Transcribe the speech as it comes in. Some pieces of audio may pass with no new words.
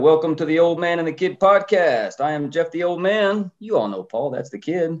Welcome to the Old Man and the Kid podcast. I am Jeff the Old Man. You all know Paul, that's the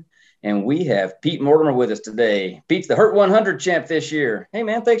kid. And we have Pete Mortimer with us today. Pete's the Hurt 100 champ this year. Hey,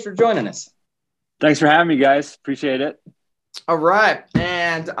 man, thanks for joining us. Thanks for having me, guys. Appreciate it. All right.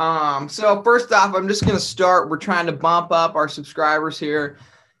 And so first off, I'm just going to start. We're trying to bump up our subscribers here.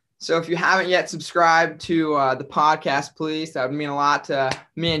 So if you haven't yet subscribed to the podcast, please, that would mean a lot to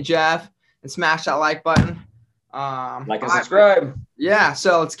me and Jeff. And smash that like button. Like and subscribe. Yeah,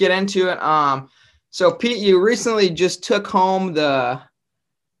 so let's get into it. So Pete, you recently just took home the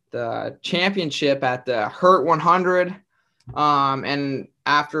championship at the Hurt 100. And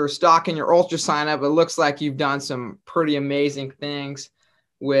after stocking your ultra sign up, it looks like you've done some pretty amazing things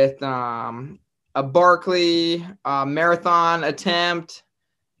with a Barkley marathon attempt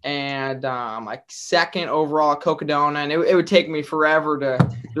and like second overall at Cocodona. And it would take me forever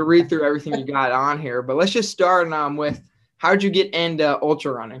to read through everything you got on here. But let's just start with how'd you get into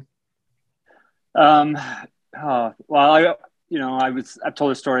ultra running? Well, I've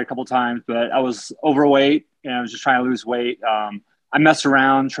told this story a couple of times, but I was overweight and I was just trying to lose weight. I messed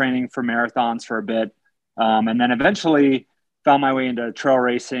around training for marathons for a bit. And then eventually found my way into trail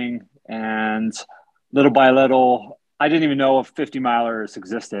racing, and little by little, I didn't even know if 50 milers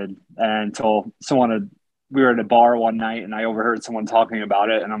existed until we were at a bar one night and I overheard someone talking about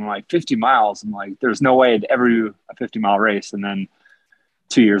it. And I'm like, 50 miles. I'm like, there's no way I'd ever do a 50-mile race. And then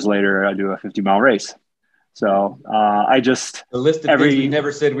 2 years later, I do a 50-mile race. So the list of things we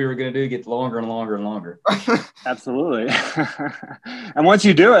never said we were going to do gets longer and longer and longer. Absolutely. And once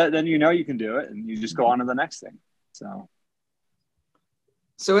you do it, then you know you can do it and you just go on to the next thing. So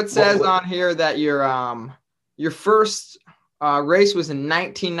it says on here that your first race was in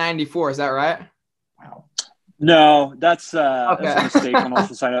 1994. Is that right? Wow. No, that's okay. That's a mistake on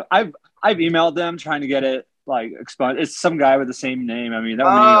also sign up. I've emailed them trying to get it like expunged. It's some guy with the same name. I mean, that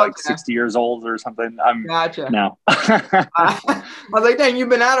would be 60 years old or something. Gotcha. No. I was like, dang, you've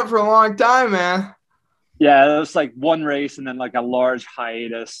been at it for a long time, man. Yeah, it was like one race and then like a large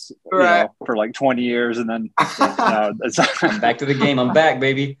hiatus for like 20 years. And then I'm back to the game. I'm back,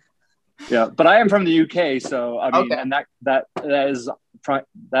 baby. Yeah, but I am from the UK, so I mean, and that is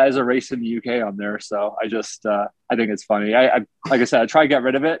a race in the UK on there. So I think it's funny. I like I said, I try to get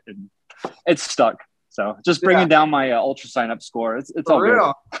rid of it, and it's stuck. So just bringing down my ultra sign up score. It's all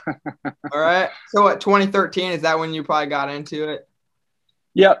real. All right. So what? 2013 is that when you probably got into it?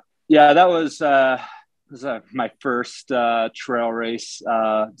 Yep. Yeah, that was my first trail race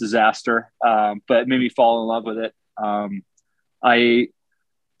disaster, but it made me fall in love with it. I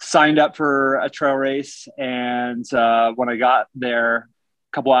signed up for a trail race, and when I got there a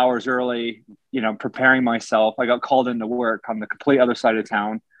couple hours early, preparing myself, I got called into work on the complete other side of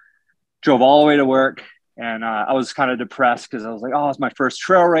town, drove all the way to work, and I was kind of depressed because I was like, oh, it's my first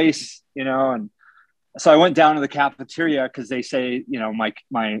trail race, and so I went down to the cafeteria because they say,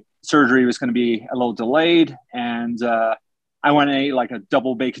 my surgery was going to be a little delayed, and I went and ate like a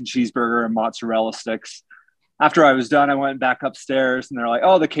double bacon cheeseburger and mozzarella sticks. After I was done, I went back upstairs and they're like,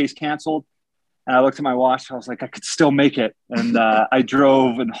 oh, the case canceled. And I looked at my watch. I was like, I could still make it. And I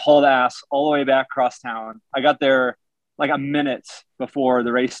drove and hauled ass all the way back across town. I got there like a minute before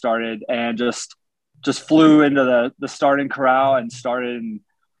the race started and just flew into the starting corral and started and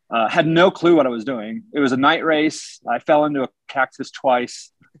had no clue what I was doing. It was a night race. I fell into a cactus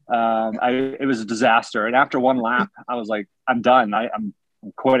twice. It was a disaster. And after one lap, I was like, I'm done. I'm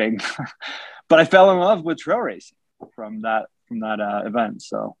quitting. But I fell in love with trail racing from that event.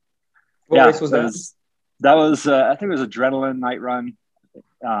 So, what race was that? That was I think it was Adrenaline Night Run.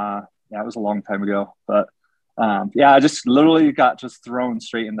 It was a long time ago. But I just literally got thrown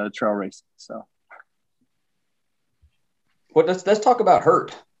straight into trail racing. So, let's talk about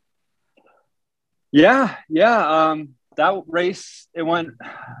Hurt. Yeah. That race, it went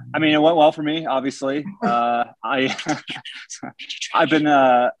well for me, obviously. I've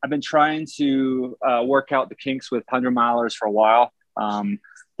been trying to work out the kinks with 100 milers for a while.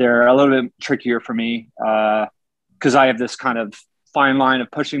 They're a little bit trickier for me because I have this kind of fine line of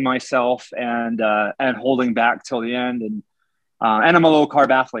pushing myself and holding back till the end. And I'm a low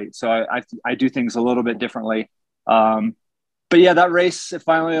carb athlete, so I do things a little bit differently. But yeah, that race, it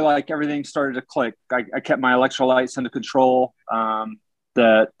finally, like, everything started to click. I kept my electrolytes under control.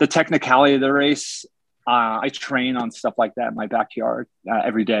 The technicality of the race, I train on stuff like that in my backyard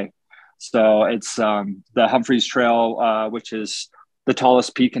every day. So it's the Humphreys Trail, which is the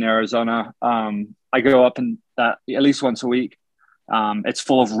tallest peak in Arizona. I go up at least once a week. It's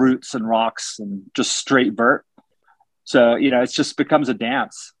full of roots and rocks and just straight vert. So, it just becomes a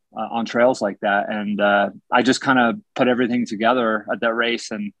dance. on trails like that. And I just kind of put everything together at that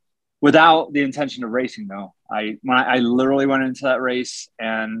race, and without the intention of racing though. I literally went into that race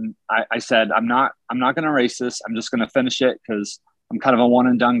and I said, I'm not going to race this. I'm just going to finish it because I'm kind of a one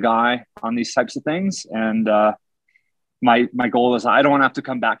and done guy on these types of things. And my goal is I don't want to have to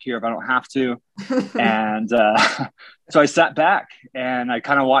come back here if I don't have to. And so I sat back and I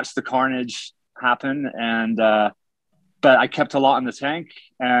kind of watched the carnage happen. And but I kept a lot in the tank.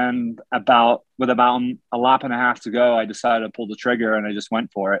 And with about a lap and a half to go, I decided to pull the trigger and I just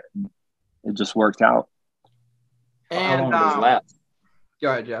went for it. And it just worked out. And how long was laps?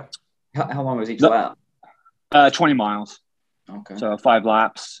 Go ahead, Jeff. How long was each lap? 20 miles. Okay. So 5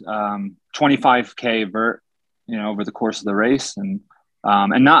 laps, 25K vert, over the course of the race, and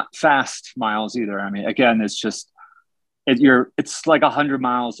not fast miles either. I mean, again, it's just it's like 100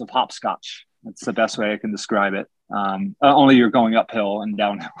 miles of hopscotch. That's the best way I can describe it. Only you're going uphill and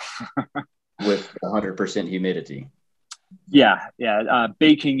downhill with 100% humidity. Yeah.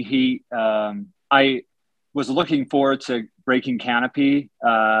 Baking heat. I was looking forward to breaking canopy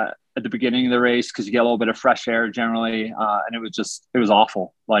at the beginning of the race because you get a little bit of fresh air generally, and it was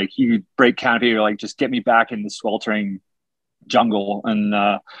awful. Like you break canopy, you're like, just get me back in the sweltering jungle. And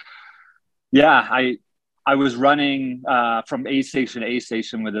I was running from aid station to aid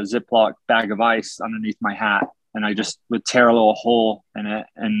station with a Ziploc bag of ice underneath my hat, and I just would tear a little hole in it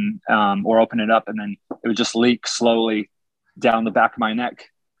and or open it up, and then it would just leak slowly down the back of my neck.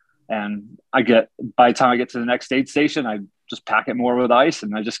 And by the time I get to the next aid station, I just pack it more with ice,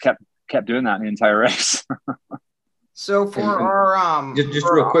 and I just kept doing that in the entire race. So for our just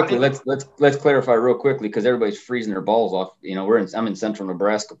real quickly, let's clarify real quickly because everybody's freezing their balls off. I'm in central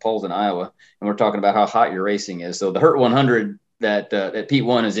Nebraska, Paul's in Iowa, and we're talking about how hot your racing is. So the Hurt 100 that Pete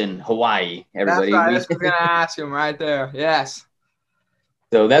won is in Hawaii. Everybody, that's right. I was going to ask him right there. Yes.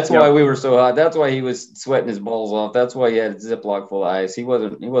 So that's why we were so hot. That's why he was sweating his balls off. That's why he had a Ziploc full of ice. He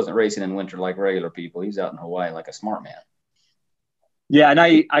wasn't racing in winter like regular people. He's out in Hawaii like a smart man. Yeah, and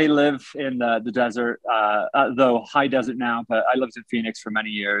I live in the desert, though high desert now, but I lived in Phoenix for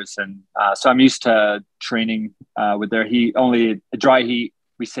many years. And so I'm used to training with their heat. Only a dry heat,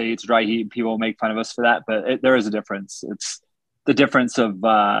 we say it's dry heat, and people make fun of us for that. But there is a difference. It's the difference of,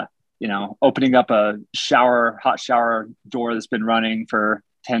 opening up a hot shower door that's been running for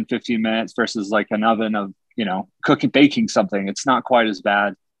 10, 15 minutes versus like an oven of, baking something. It's not quite as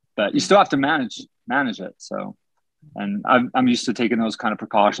bad, but you still have to manage it. So. And I'm used to taking those kind of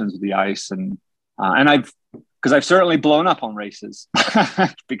precautions with the ice, and I've certainly blown up on races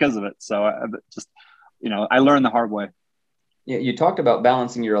because of it. So I learned the hard way. Yeah, you talked about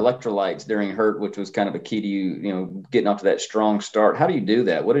balancing your electrolytes during Hurt, which was kind of a key to you, getting off to that strong start. How do you do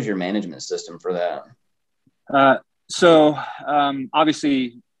that? What is your management system for that? So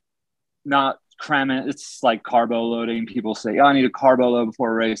obviously not cramming. It's like carbo loading. People say, "Oh, I need a carbo load before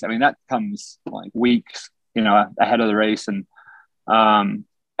a race." I mean, that comes like weeks ahead of the race. And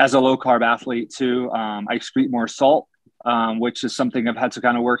as a low carb athlete too, I excrete more salt, which is something I've had to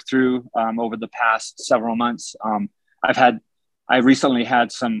kind of work through over the past several months. I recently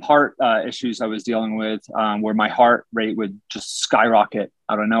had some heart issues I was dealing with where my heart rate would just skyrocket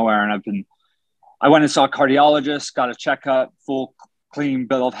out of nowhere. And I went and saw a cardiologist, got a checkup, full clean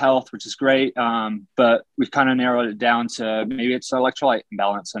bill of health, which is great. But we've kind of narrowed it down to maybe it's an electrolyte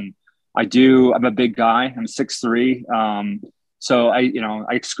imbalance. And I'm a big guy. I'm 6'3". So I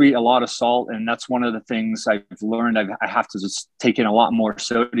excrete a lot of salt, and that's one of the things I've learned. I have to just take in a lot more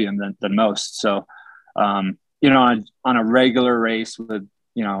sodium than most. So, on a regular race with,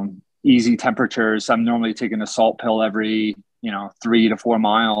 easy temperatures, I'm normally taking a salt pill every, 3 to 4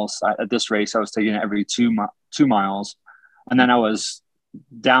 miles. At this race, I was taking it every 2 miles. And then I was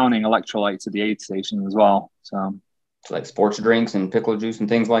downing electrolytes at the aid station as well. So like sports drinks and pickle juice and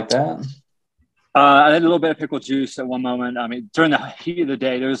things like that? I had a little bit of pickle juice at one moment. I mean, during the heat of the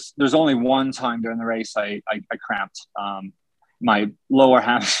day, there's only one time during the race I cramped my lower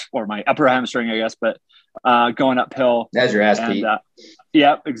or my upper hamstring, I guess, but going uphill. That's your ass, Pete.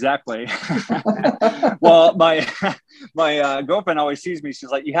 Yeah, exactly. Well, my girlfriend always sees me. She's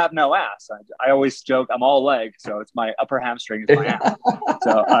like, "You have no ass." I always joke, I'm all leg, so it's my upper hamstring is my ass.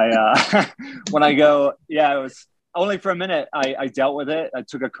 So when I go, it was only for a minute. I dealt with it. I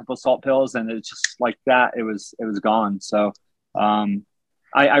took a couple of salt pills, and it's just like that. It was gone. So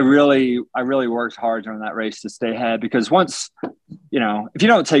I really worked hard during that race to stay ahead, because once, if you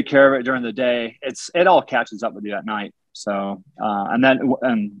don't take care of it during the day, it all catches up with you at night. So,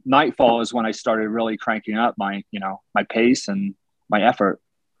 and nightfall is when I started really cranking up my pace and my effort.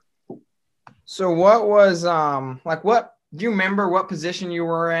 So what was, what Do you remember what position you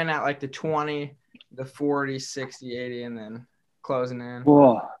were in at like the 20, the 40, 60, 80, and then closing in?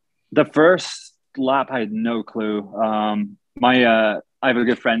 Well, the first lap, I had no clue. I have a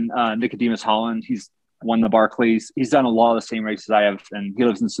good friend, Nicodemus Holland. He's won the Barclays. He's done a lot of the same races I have, and he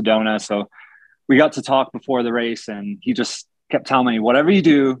lives in Sedona. So we got to talk before the race, and he just kept telling me, whatever you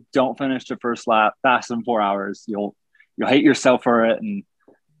do, don't finish the first lap faster than 4 hours. You'll hate yourself for it. And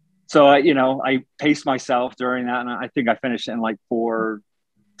so I paced myself during that, and I think I finished in like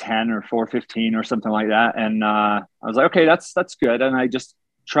 4:10 or 4:15 or something like that. And I was like, okay, that's good. And I just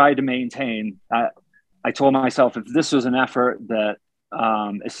tried to maintain. I told myself, if this was an effort that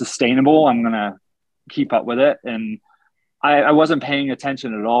is sustainable, I'm gonna keep up with it. And I wasn't paying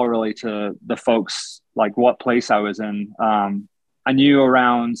attention at all really to the folks, like what place I was in. I knew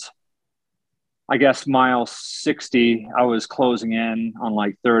around, I guess, mile 60, I was closing in on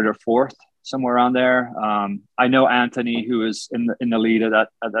like third or fourth, somewhere around there. I know Anthony, who was in the lead at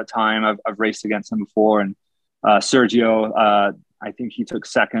that time. I've raced against him before, and Sergio, I think he took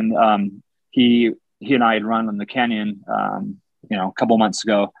second. He and I had run on the Canyon, a couple months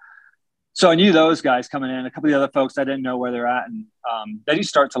ago. So I knew those guys coming in. A couple of the other folks, I didn't know where they're at. And then you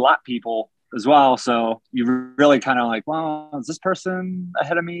start to lap people as well. So you really kind of like, well, is this person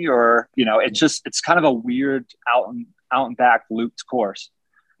ahead of me? Or, it's kind of a weird out and back looped course.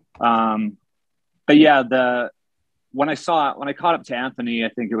 But yeah, when I caught up to Anthony, I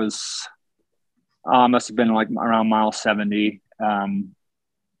think it was, must have been like around mile 70. That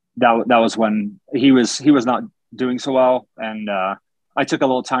was when he was not doing so well. And, I took a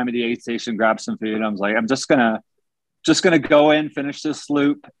little time at the aid station, grabbed some food. I was like, I'm just gonna go in, finish this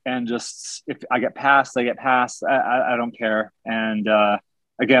loop, and just, if I get past, I get past. I don't care. And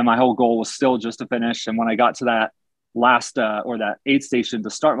again, my whole goal was still just to finish. And when I got to that last or that aid station to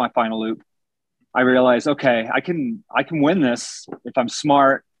start my final loop, I realized, okay, I can win this if I'm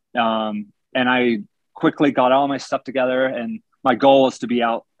smart. And I quickly got all my stuff together, and my goal was to be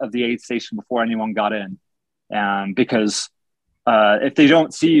out of the aid station before anyone got in, because if they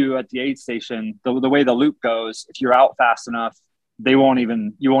don't see you at the aid station, the way the loop goes, if you're out fast enough, you won't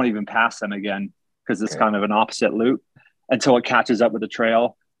even pass them again, because it's kind of an opposite loop until it catches up with the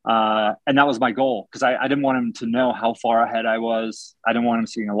trail. And that was my goal, because I didn't want him to know how far ahead I was. I didn't want him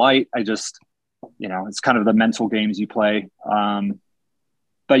seeing a light. I just, it's kind of the mental games you play.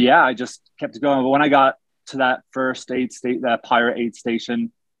 But yeah, I just kept going. But when I got to that first that pirate aid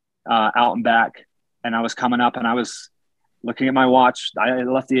station, out and back, and I was coming up, and I was looking at my watch. I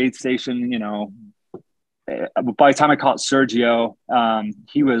left the aid station, by the time I caught Sergio,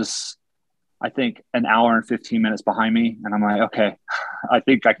 he was, I think, an hour and 15 minutes behind me. And I'm like, okay, I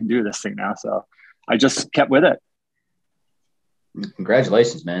think I can do this thing now. So I just kept with it.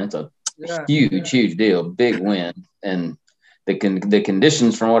 Congratulations, man. It's a huge deal. Big win. And the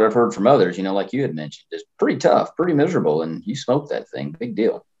conditions, from what I've heard from others, like you had mentioned, is pretty tough, pretty miserable. And you smoked that thing. Big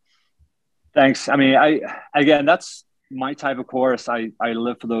deal. Thanks. I mean, again, that's my type of course. I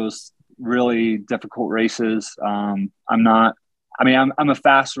live for those really difficult races. I'm a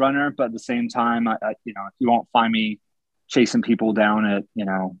fast runner, but at the same time, you won't find me chasing people down at,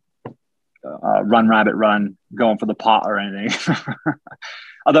 run rabbit run, going for the pot or anything.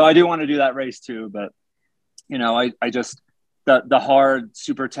 Although I do want to do that race too, but I just, the hard,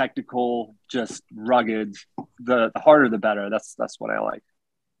 super technical, just rugged, the harder, the better. That's what I like.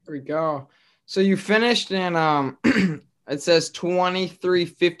 There we go. So you finished in, it says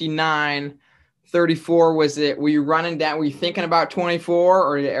 23:59, 34. Was it, were you running down? Were you thinking about 24,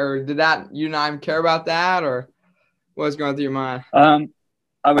 or did that, you not even care about that, or what was going through your mind?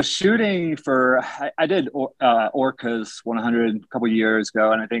 I was shooting for, I did Orcas 100 a couple of years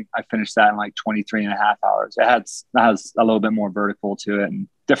ago, and I think I finished that in like 23 and a half hours. It has a little bit more vertical to it, and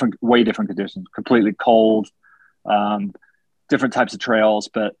way different conditions, completely cold, different types of trails.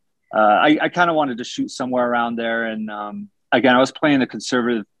 But I kind of wanted to shoot somewhere around there. And again, I was playing the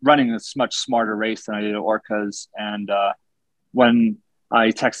conservative, running a much smarter race than I did at Orcas. And when I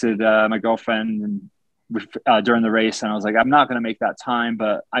texted my girlfriend and during the race, and I was like, I'm not going to make that time,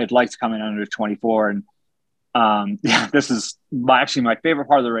 but I'd like to come in under 24. And this is actually my favorite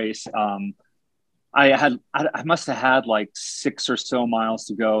part of the race. I must have had like 6 or so miles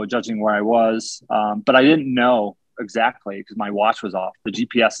to go, judging where I was, but I didn't know exactly because my watch was off. The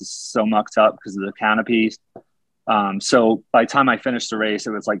GPS is so mucked up because of the canopies. So by the time I finished the race,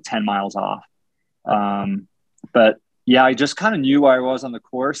 it was like 10 miles off. But yeah, I just kind of knew where I was on the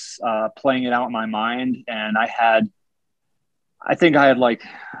course, playing it out in my mind. And I think I had like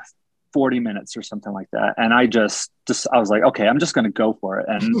 40 minutes or something like that. And I was like, okay, I'm just going to go for it.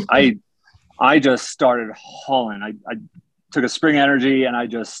 And I I just started hauling. I took a Spring Energy and I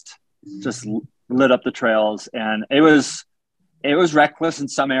just lit up the trails, and it was reckless in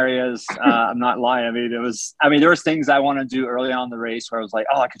some areas. I'm not lying. There was things I want to do early on in the race where I was like,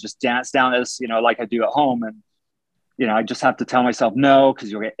 oh, I could just dance down this, like I do at home. And, I just have to tell myself no,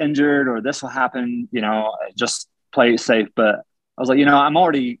 because you'll get injured or this will happen, just play it safe. But I was like, I'm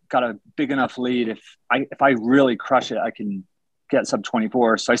already got a big enough lead. If I really crush it, I can get sub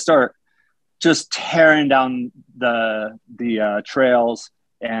 24. So I start just tearing down the trails,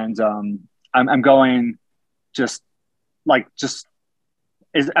 and I'm going it's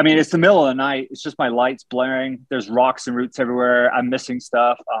the middle of the night. It's just my lights blaring. There's rocks and roots everywhere. I'm missing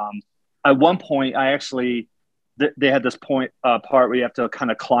stuff. At one point, they had this part where you have to kind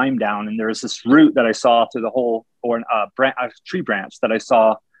of climb down, and there was this root that I saw through the hole, or a tree branch that I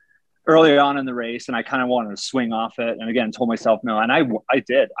saw early on in the race, and I kind of wanted to swing off it. And again, told myself no, and I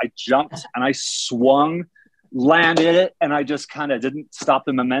did. I jumped and I swung, landed it, and I just kind of didn't stop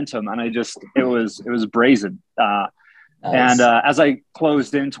the momentum, and it was brazen. Nice. And as I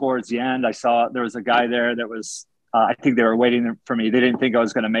closed in towards the end, I saw there was a guy there that was, I think they were waiting for me. They didn't think I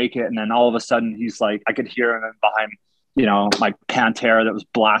was going to make it. And then all of a sudden he's like, I could hear him behind, my Pantera that was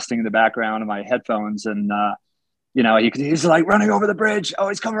blasting in the background of my headphones. And, he's like running over the bridge. Oh,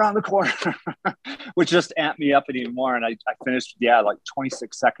 he's coming around the corner, which just amped me up even more. And I finished, like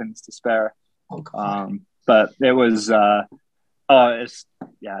 26 seconds to spare. But it was,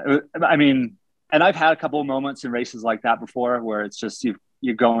 and I've had a couple of moments in races like that before where it's just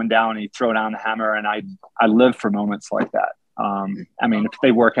you're going down and you throw down the hammer, and I live for moments like that. If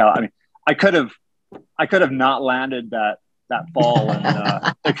they work out, I could have not landed that fall,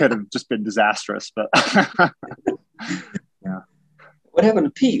 and it could have just been disastrous. But yeah. What happened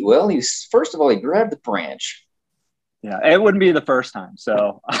to Pete? Well, first of all, he grabbed the branch. Yeah, it wouldn't be the first time.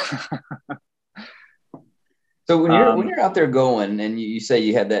 So. So when you're out there going, and you say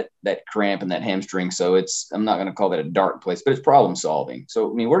you had that cramp and that hamstring, so I'm not going to call that a dark place, but it's problem solving. So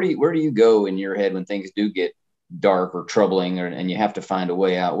where do you go in your head when things do get dark or troubling, and you have to find a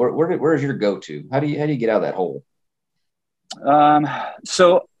way out? Where's your go-to? How do you get out of that hole?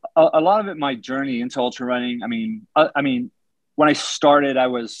 So a lot of it, my journey into ultra running. When I started, I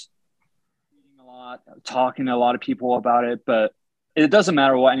was reading a lot, talking to a lot of people about it, but it doesn't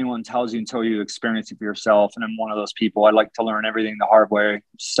matter what anyone tells you until you experience it for yourself. And I'm one of those people. I like to learn everything the hard way,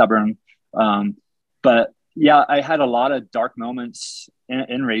 stubborn. But yeah, I had a lot of dark moments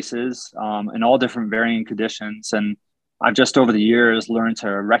in races, in all different varying conditions. And I've just over the years learned to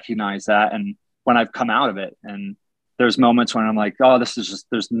recognize that. And when I've come out of it, and there's moments when I'm like, oh,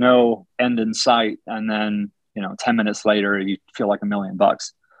 there's no end in sight. And then, 10 minutes later, you feel like $1 million.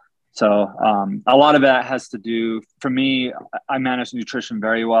 So a lot of that has to do, for me, I manage nutrition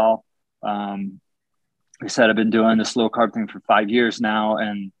very well. Like I said, I've been doing this low carb thing for 5 years now,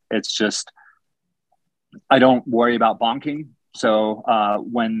 and it's just, I don't worry about bonking. So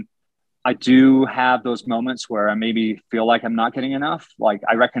when I do have those moments where I maybe feel like I'm not getting enough, like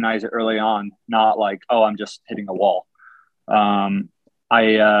I recognize it early on, not like, oh, I'm just hitting a wall. The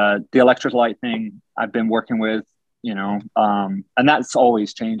electrolyte thing I've been working with, and that's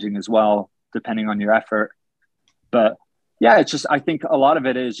always changing as well, depending on your effort. But yeah, it's just, I think a lot of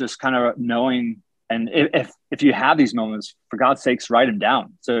it is just kind of knowing, and if you have these moments, for God's sakes, write them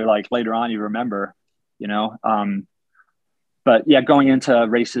down. So like later on, you remember, but yeah, going into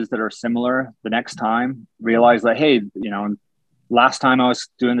races that are similar the next time, realize that, hey, last time I was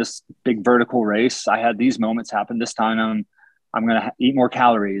doing this big vertical race, I had these moments happen. This time I'm going to eat more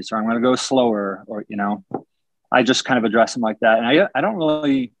calories, or I'm going to go slower, or, I just kind of address them like that. And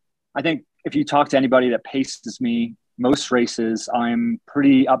I think if you talk to anybody that paces me, most races, I'm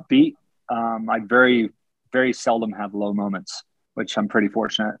pretty upbeat. I very, very seldom have low moments, which I'm pretty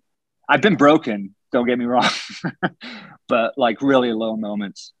fortunate. I've been broken, don't get me wrong, but like really low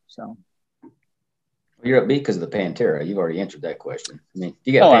moments. So. You're upbeat because of the Pantera. You've already answered that question. You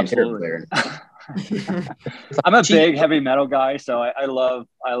got Pantera player. I'm a big heavy metal guy, so I love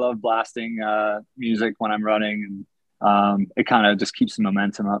blasting music when I'm running, and it kind of just keeps the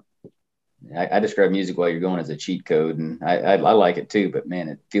momentum up. I describe music while you're going as a cheat code, and I like it too, but man,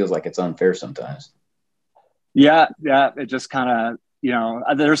 it feels like it's unfair sometimes. Yeah, it just kind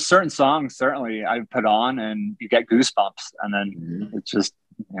of, there's certain songs certainly I put on and you get goosebumps, and then it's just,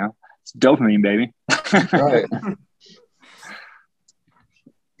 it's dopamine, baby. Right.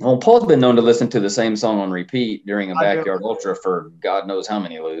 Well, Paul's been known to listen to the same song on repeat during a backyard ultra for God knows how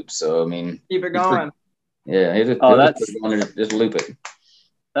many loops. So, keep it going. Just loop it.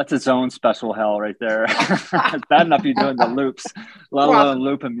 That's its own special hell right there. It's bad enough you're doing the loops, let alone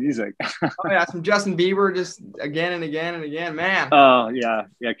looping music. Oh yeah, some Justin Bieber just again and again and again, man. Oh yeah,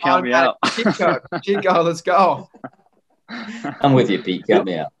 count me out. Cheat code, let's go. I'm with you, Pete. Count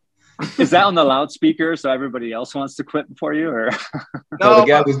me out. Is that on the loudspeaker so everybody else wants to quit before you, or? No, the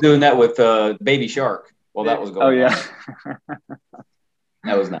guy was doing that with Baby Shark. Well, that was going. Oh yeah,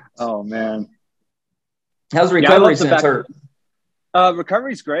 that was nice. Oh man, how's the recovery since hurt?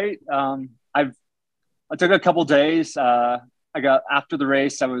 Recovery's great. I took a couple days. I got after the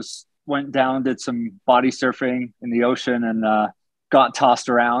race. Went down, did some body surfing in the ocean, and got tossed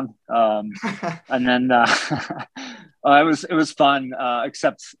around. And then it was fun.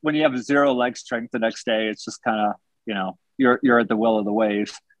 Except when you have zero leg strength the next day, it's just kind of you're at the will of the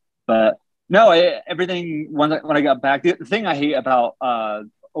waves. But no, everything when I got back. The thing I hate about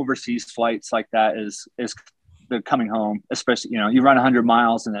overseas flights like that is the coming home, especially you run 100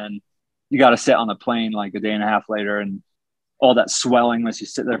 miles and then you got to sit on the plane like a day and a half later, and all that swelling as you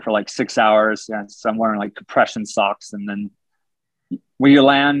sit there for like 6 hours. And so I'm wearing like compression socks, and then when you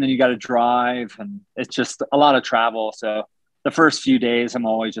land, then you got to drive, and it's just a lot of travel. So the first few days, I'm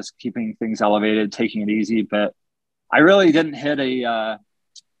always just keeping things elevated, taking it easy. But I really didn't hit a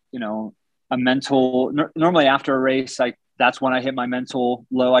mental. Normally after a race, that's when I hit my mental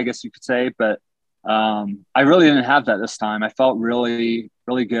low, I guess you could say. But I really didn't have that this time. I felt really,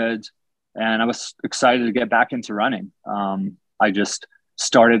 really good, and I was excited to get back into running. I just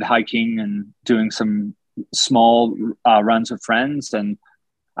started hiking and doing some small runs with friends, and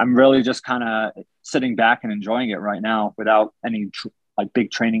I'm really just kind of sitting back and enjoying it right now without any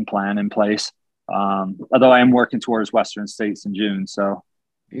big training plan in place. Although I am working towards Western States in June, so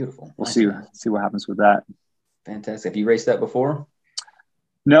beautiful. We'll see what happens with that. Fantastic. Have you raced that before?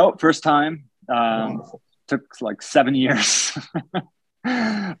 No, first time. Took like 7 years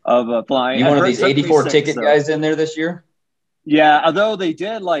of applying. You one of these 84 ticket guys in there this year? Yeah, although they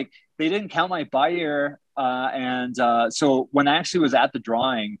didn't count my bye year. So when I actually was at the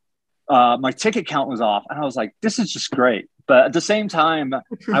drawing, my ticket count was off, and I was like, this is just great. But at the same time,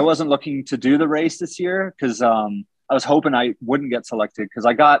 I wasn't looking to do the race this year because I was hoping I wouldn't get selected, because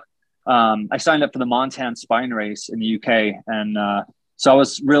I signed up for the Montana Spine Race in the UK. And so I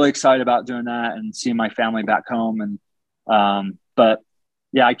was really excited about doing that and seeing my family back home. And but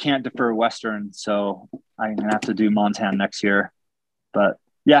yeah, I can't defer Western, so I'm gonna have to do Montana next year. But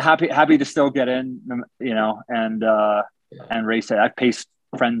yeah, happy to still get in, and race it. I've paced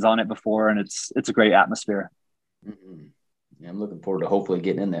friends on it before, and it's a great atmosphere. Mm-hmm. Yeah, I'm looking forward to hopefully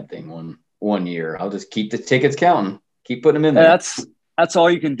getting in that thing one year. I'll just keep the tickets counting, keep putting them in there. That's all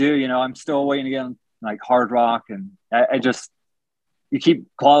you can do. I'm still waiting to get on like Hard Rock, and you keep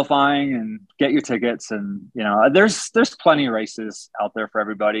qualifying and get your tickets, and there's plenty of races out there for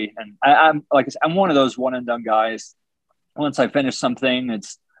everybody. And I'm one of those one and done guys. Once I finish something,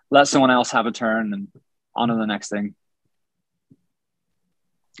 it's let someone else have a turn and on to the next thing.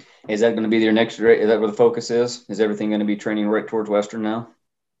 Is that going to be your next race? Is that where the focus is? Is everything going to be training right towards Western now?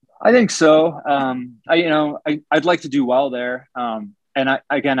 I think so. I'd like to do well there. And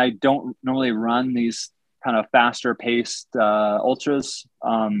I don't normally run these kind of faster paced ultras.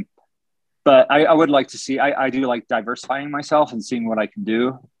 But I would like to see, I do like diversifying myself and seeing what I can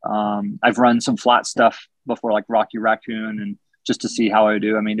do. I've run some flat stuff before, like Rocky Raccoon, and just to see how I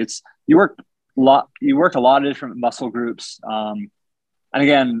do. I mean, you work a lot of different muscle groups. And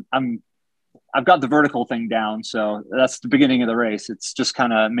again, I've got the vertical thing down. So that's the beginning of the race. It's just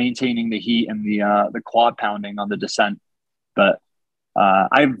kind of maintaining the heat and the quad pounding on the descent. But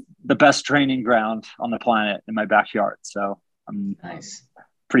I have the best training ground on the planet in my backyard. So I'm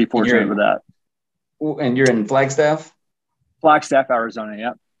pretty fortunate with that. And you're in Flagstaff? Flagstaff, Arizona.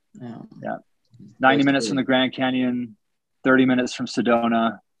 Yep. Yeah. 90 minutes from the Grand Canyon, 30 minutes from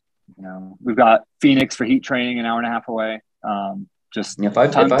Sedona. We've got Phoenix for heat training, an hour and a half away. If I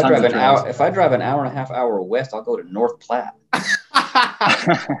drive an hour and a half west, I'll go to North Platte.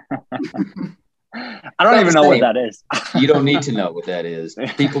 I don't even know what that is. You don't need to know what that is.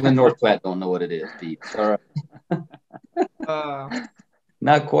 People in North Platte don't know what it is, Pete. All right.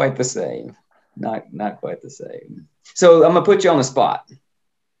 Not quite the same. Not quite the same. So I'm gonna put you on the spot.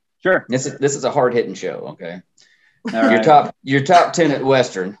 Sure. This is a hard hitting show. Okay. All right. Your top 10 at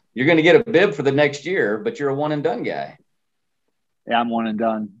Western. You're gonna get a bib for the next year, but you're a one and done guy. Yeah, I'm one and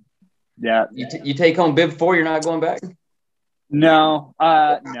done. Yeah. You take home bib 4. You're not going back. No.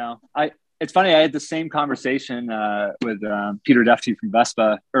 No. It's funny. I had the same conversation with Peter Defty from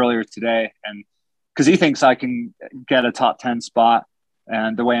Vespa earlier today, and because he thinks I can get a top 10 spot,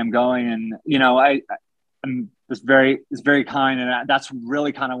 and the way I'm going, and it's very kind. And that's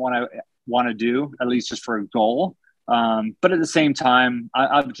really kind of what I want to do, at least just for a goal. But at the same time,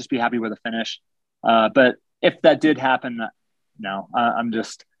 I would just be happy with a finish. But if that did happen, no,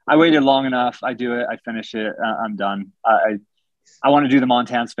 I waited long enough. I do it. I finish it. I'm done. I want to do the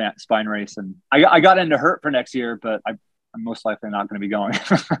Montana spine race, and I got into Hurt for next year, but I'm most likely not going to be going.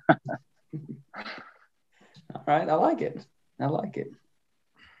 All right. I like it.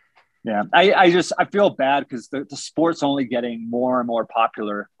 Yeah. I feel bad because the sport's only getting more and more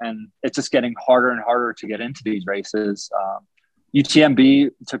popular, and it's just getting harder and harder to get into these races.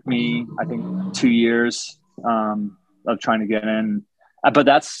 UTMB took me, I think, 2 years of trying to get in. But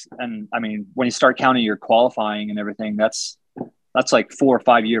when you start counting your qualifying and everything, that's like 4 or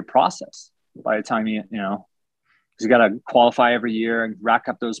 5 year process by the time because you got to qualify every year and rack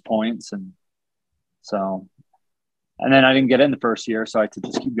up those points. And so, and then I didn't get in the first year, so I had to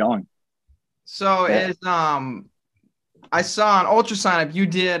just keep going. So I saw on Ultra Sign Up, you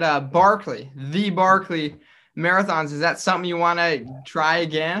did Barkley Marathons. Is that something you want to try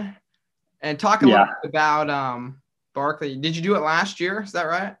again? And talk a little bit about Barkley. Did you do it last year? Is that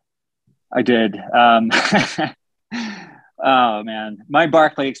right? I did. Oh man, my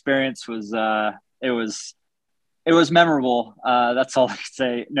Barkley experience was it was memorable. That's all I can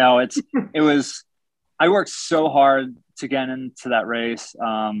say. No, it was. I worked so hard to get into that race.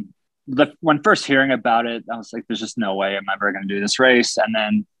 When first hearing about it, I was like, "There's just no way I'm ever going to do this race." And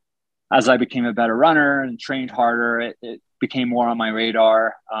then, as I became a better runner and trained harder, it became more on my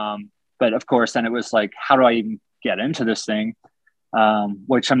radar. But of course, then it was like, how do I even get into this thing?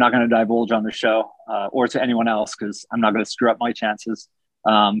 Which I'm not going to divulge on the show or to anyone else because I'm not going to screw up my chances.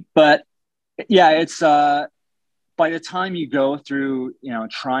 But yeah, it's by the time you go through,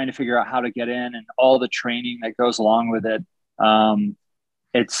 trying to figure out how to get in and all the training that goes along with it.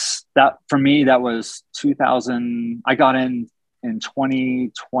 It's that for me, that was 2000. I got in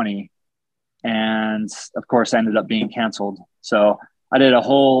 2020 and of course ended up being canceled. So I did a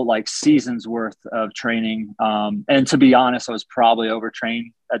whole season's worth of training. And to be honest, I was probably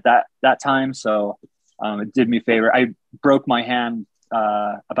overtrained at that time. So it did me a favor. I broke my hand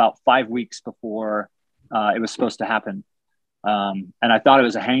about 5 weeks before it was supposed to happen. And I thought it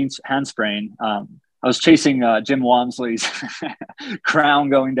was a hand sprain. I was chasing Jim Walmsley's crown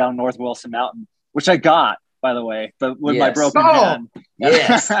going down North Wilson Mountain, which I got, by the way, but with my broken hand.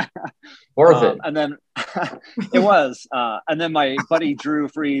 Yes. Worth it. And then it was. And then my buddy Drew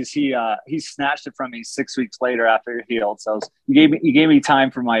Freeze, he snatched it from me 6 weeks later after it healed. So he gave me time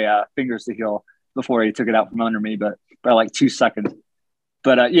for my fingers to heal before he took it out from under me, but by like 2 seconds.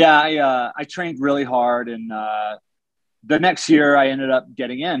 But I trained really hard, and the next year I ended up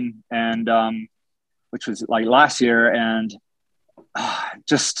getting in, and which was like last year, and I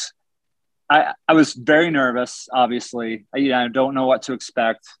was very nervous, obviously. I don't know what to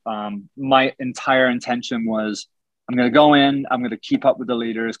expect. My entire intention was I'm going to go in, I'm going to keep up with the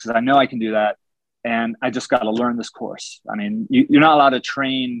leaders because I know I can do that. And I just got to learn this course. I mean, you're not allowed to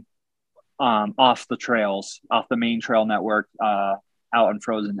train off the trails, off the main trail network out in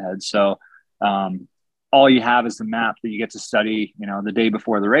Frozen Head. So all you have is the map that you get to study, the day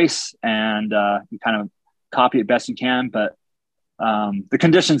before the race, and you kind of copy it best you can. But the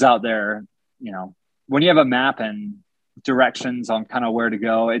conditions out there, when you have a map and directions on kind of where to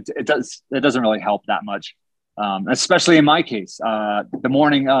go, it doesn't really help that much. Especially in my case, the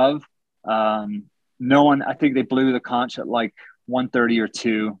morning of, no one, I think they blew the conch at like 1:30 or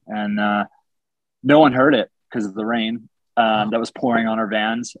 2, and no one heard it because of the rain that was pouring on our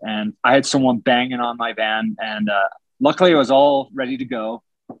vans. And I had someone banging on my van, and luckily it was all ready to go,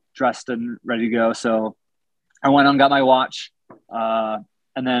 dressed and ready to go. So I went on, got my watch, and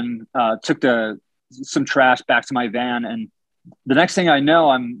then took some trash back to my van. And the next thing I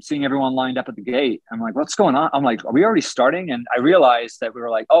know, I'm seeing everyone lined up at the gate. I'm like, what's going on? I'm like, are we already starting? And I realized that we were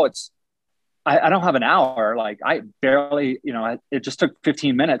like, oh, I don't have an hour. Like I barely, it just took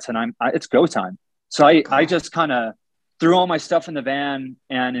 15 minutes and it's go time. So I just kind of threw all my stuff in the van.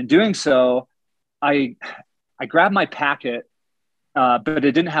 And in doing so, I grabbed my packet, but it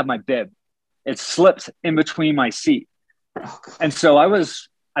didn't have my bib. It slipped in between my seat. And so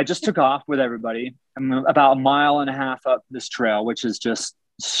I just took off with everybody. I'm about 1.5 miles up this trail, which is just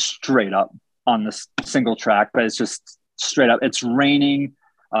straight up on this single track, but it's just straight up. It's raining.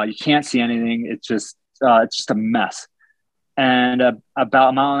 You can't see anything. It's just a mess. And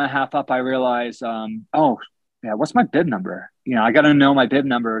about 1.5 miles up, I realized, oh yeah, what's my bib number? I got to know my bib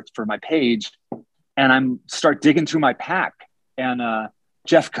number for my page. And start digging through my pack. And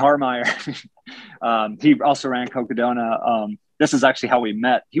Jeff Carmeyer, he also ran Cocodona. this is actually how we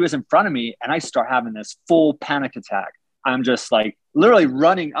met. He was in front of me and I start having this full panic attack. I'm just like literally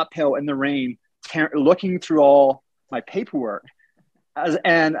running uphill in the rain, looking through all my paperwork.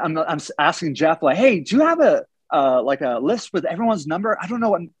 And I'm asking Jeff, like, hey, do you have a list with everyone's number? I don't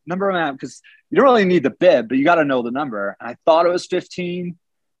know what number I'm at, because you don't really need the bib, but you got to know the number. And I thought it was 15,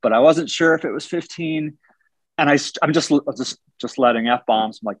 but I wasn't sure if it was 15. And I'm just letting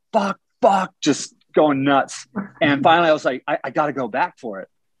F-bombs. I'm like, fuck, just going nuts. And finally I was like, I got to go back for it.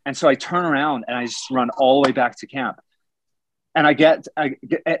 And so I turn around and I just run all the way back to camp. And I get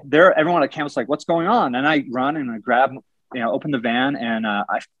there. Everyone at camp's like, what's going on? And I run and I grab, open the van, and I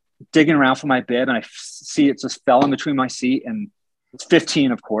digging around for my bib, and I see it just fell in between my seat, and it's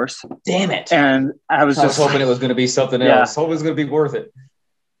 15, of course. Damn it. And I was hoping it was going to be something else. Hope it was going to be worth it.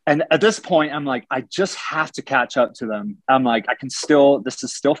 And at this point, I'm like, I just have to catch up to them. I'm like, this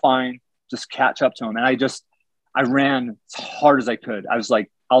is still fine. Just catch up to them. And I ran as hard as I could. I was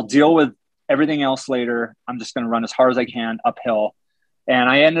like, I'll deal with everything else later. I'm just going to run as hard as I can uphill. And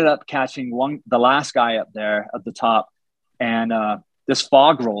I ended up catching the last guy up there at the top, and this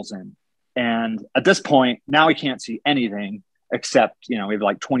fog rolls in. And at this point, now we can't see anything except, we have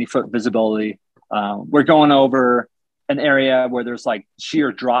like 20-foot visibility. We're going over an area where there's like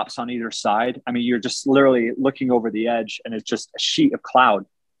sheer drops on either side. I mean, you're just literally looking over the edge, and it's just a sheet of cloud,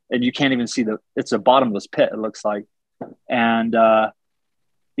 and you can't even see it's a bottomless pit, it looks like. And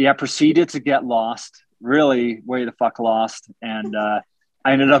proceeded to get lost, really way the fuck lost. And I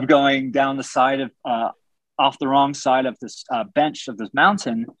ended up going down the side of, off the wrong side of this bench of this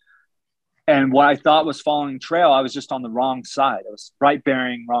mountain. And what I thought was following trail, I was just on the wrong side. It was right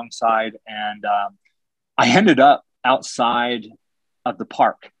bearing, wrong side. And I ended up outside of the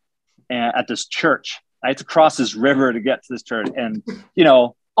park at this church. I had to cross this river to get to this church. And,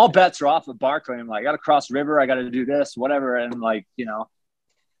 all bets are off at Barkley. I'm like, I got to cross the river. I got to do this, whatever. And like,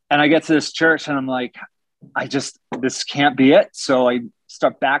 and I get to this church and I'm like, this can't be it. So I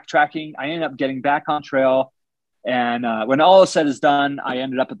start backtracking. I ended up getting back on trail. And when all is said is done, I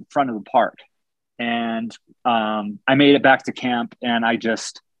ended up at the front of the park, and I made it back to camp, and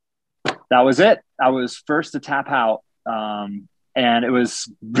that was it. I was first to tap out. And it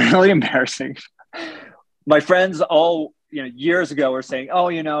was really embarrassing. My friends all, years ago were saying, oh,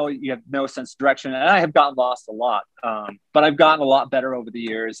 you have no sense of direction. And I have gotten lost a lot. But I've gotten a lot better over the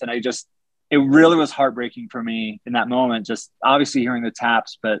years. And it really was heartbreaking for me in that moment, just obviously hearing the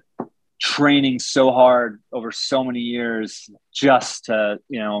taps, but training so hard over so many years just to,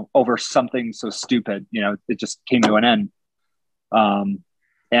 over something so stupid, it just came to an end.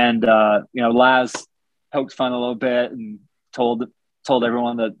 Laz poked fun a little bit and told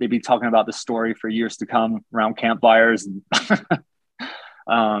everyone that they'd be talking about this story for years to come around campfires. And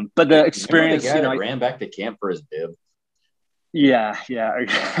but the experience, the guy that ran back to camp for his bib. Yeah.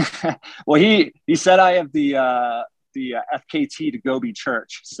 Well, he said I have the FKT to Gobi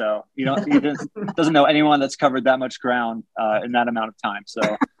Church, so he doesn't know anyone that's covered that much ground in that amount of time.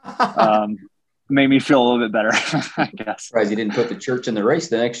 So made me feel a little bit better, I guess. Surprised he didn't put the church in the race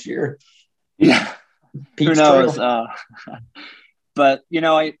the next year. Yeah, Pete's who knows? Trail. But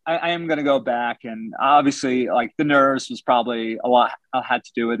I am going to go back, and obviously, like, the nerves was probably a lot had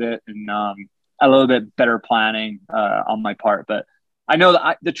to do with it, and a little bit better planning on my part. But I know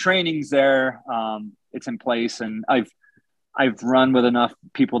that the training's there, it's in place, and I've run with enough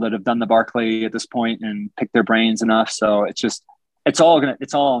people that have done the Barkley at this point and picked their brains enough. So it's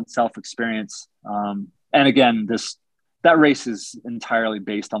all self-experience. And again, that race is entirely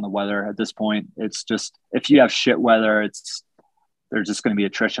based on the weather at this point. It's just, if you have shit weather, there's just going to be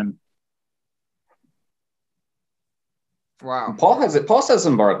attrition. Wow. Paul has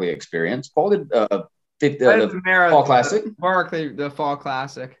some Barkley experience. Paul did the Fall Classic. The Fall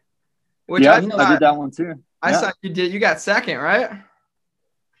Classic. Which I did that one too. I saw you did. You got second, right?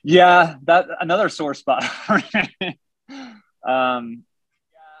 Yeah, that another sore spot. I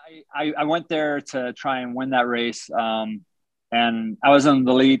went there to try and win that race, and I was in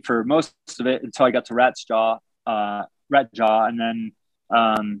the lead for most of it until I got to Rat Jaw, and then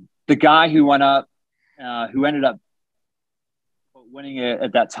the guy who went up, who ended up winning it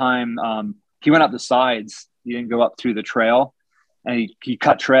at that time, he went up the sides. He didn't go up through the trail, and he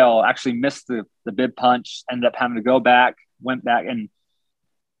cut trail. Actually missed the bib punch. Ended up having to go back. Went back, and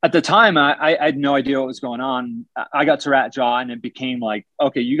at the time, I had no idea what was going on. I got to Rat Jaw, and it became like,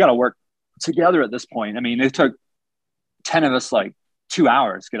 okay, you got to work together at this point. I mean, it took 10 of us like 2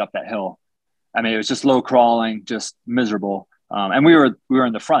 hours to get up that hill. I mean, it was just low crawling, just miserable. And we were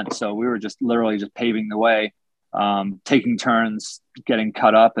in the front, so we were just literally just paving the way, taking turns, getting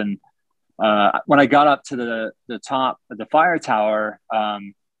cut up. And when I got up to the top of the fire tower,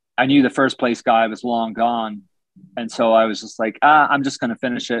 I knew the first place guy was long gone. And so I was just like, I'm just going to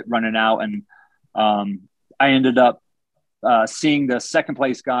finish it, running out. And I ended up seeing the second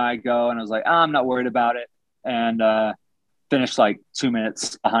place guy go, and I was like, I'm not worried about it. And finished like 2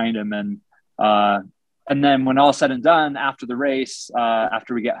 minutes behind him. And then when all said and done, after the race,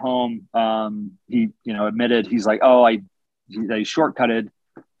 after we get home, he, admitted, he's like, they shortcutted.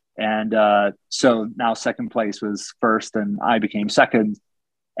 And so now second place was first and I became second.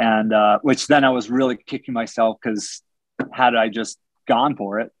 And which then I was really kicking myself, because had I just gone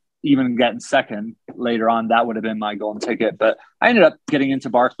for it, even getting second later on, that would have been my golden ticket. But I ended up getting into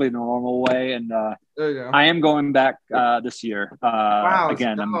Barkley the normal way. And there you go. I am going back this year. Wow.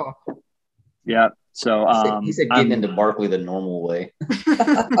 Again, yeah. So he said getting into Barkley the normal way.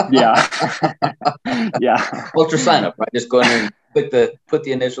 Yeah. Yeah. What's your sign up, right? Just go in there and put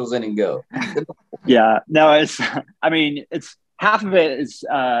the initials in and go. Yeah. No, it's half of it is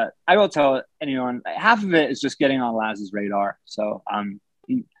I will tell anyone, half of it is just getting on Laz's radar. So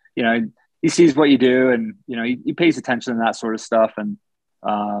he sees what you do, and he pays attention to that sort of stuff, and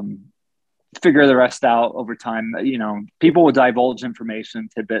figure the rest out over time. People will divulge information,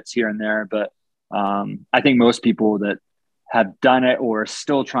 tidbits here and there, but I think most people that have done it or are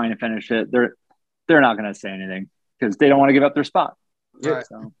still trying to finish it, they're not going to say anything because they don't want to give up their spot. Right.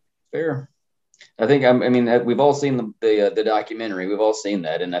 So. Fair. I think we've all seen the documentary. We've all seen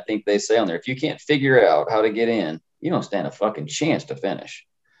that, and I think they say on there, if you can't figure out how to get in, you don't stand a fucking chance to finish.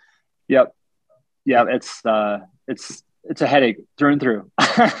 Yep. Yeah, it's a headache through and through,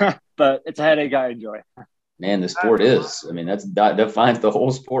 but it's a headache I enjoy. Man, the sport is. That defines the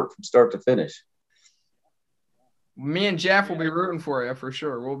whole sport from start to finish. Me and Jeff will be rooting for you for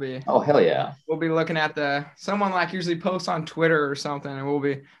sure. We'll be. Oh hell yeah. We'll be looking at someone like usually posts on Twitter or something, and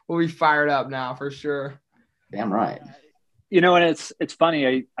we'll be fired up now for sure. Damn right. And it's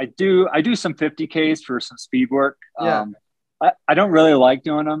funny. I do some 50Ks for some speed work. Yeah. I don't really like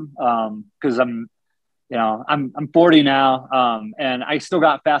doing them because I'm 40 now, and I still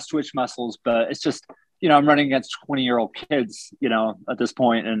got fast twitch muscles, but it's just, I'm running against 20-year-old kids, at this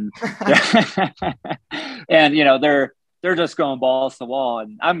point, and and they're just going balls to the wall,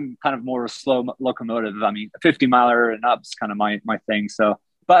 and I'm kind of more a slow locomotive. 50 miler and up is kind of my thing. So,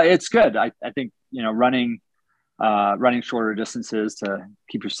 but it's good. I think running shorter distances to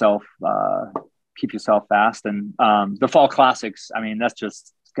keep yourself fast, and the fall classics. That's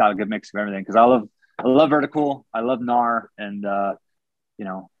just got a good mix of everything, because I love vertical, I love NAR, and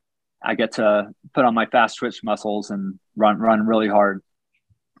I get to put on my fast twitch muscles and run really hard.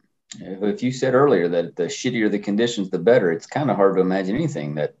 If you said earlier that the shittier the conditions, the better, it's kind of hard to imagine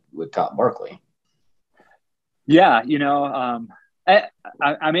anything that would top Barkley. Yeah,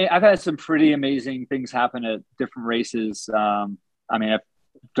 I've had some pretty amazing things happen at different races. I've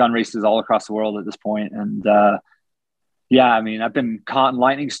done races all across the world at this point, and I've been caught in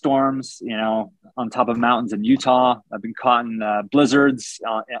lightning storms, on top of mountains in Utah. I've been caught in blizzards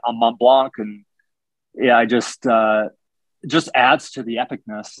on Mont Blanc, and it just adds to the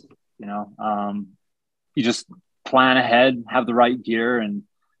epicness. You just plan ahead, have the right gear, and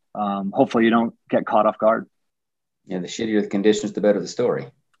hopefully you don't get caught off guard. Yeah, the shittier the conditions, the better the story.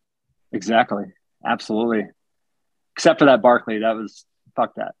 Exactly, absolutely. Except for that Barkley, that was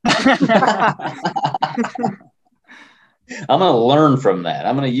fuck that. I'm going to learn from that.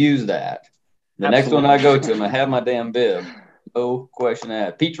 I'm going to use that. The Absolutely. Next one I go to, I'm going to have my damn bib. No question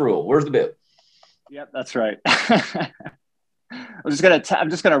asked. Pete Rule, where's the bib? Yep, that's right. I'm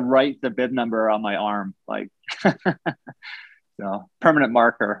just gonna write the bib number on my arm, so permanent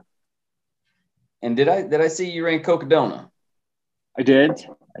marker. And did I see you ran Cocodona? I did.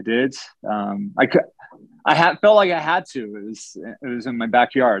 I felt like I had to. It was in my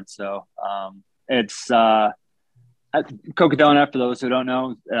backyard, so it's Cocodona. For those who don't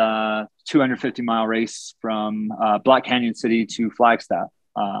know, 250-mile race from Black Canyon City to Flagstaff,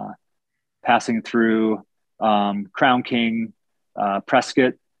 passing through Crown King,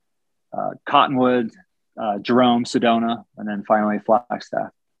 Prescott, Cottonwood, Jerome, Sedona, and then finally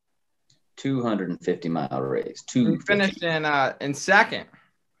Flagstaff. 250-mile race. You finished in second.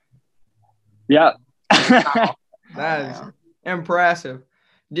 Yeah. Wow. That is impressive.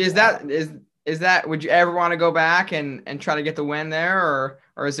 Is that would you ever want to go back and try to get the win there,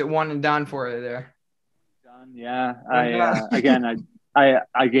 or is it one and done for you there? Done. Yeah.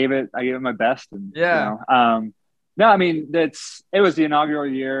 I gave it my best, and yeah. No, it was the inaugural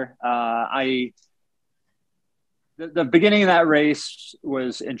year. The beginning of that race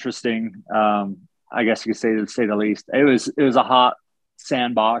was interesting. I guess you could say, to say the least. It was a hot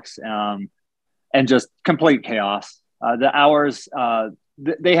sandbox, and just complete chaos. The hours,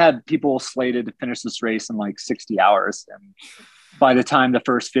 they had people slated to finish this race in like 60 hours. And by the time the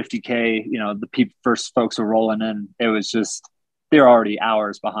first 50K, the first folks were rolling in, it was just, they're already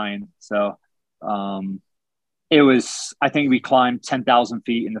hours behind. So it was, I think we climbed 10,000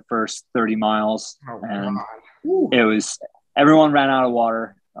 feet in the first 30 miles. And it was, everyone ran out of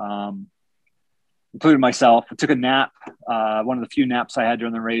water, including myself. I took a nap, one of the few naps I had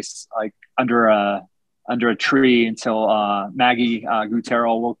during the race, like under a tree until Maggie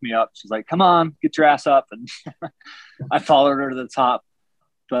Gutierrez woke me up. She's like, come on, get your ass up. And I followed her to the top.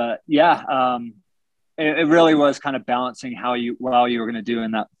 But yeah, it really was kind of balancing how you were going to do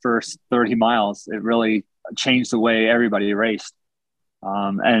in that first 30 miles. It really changed the way everybody raced.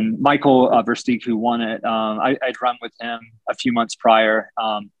 And Michael Versteeg, who won it, I'd run with him a few months prior.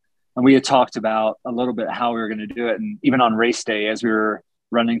 And we had talked about a little bit how we were going to do it. And even on race day, as we were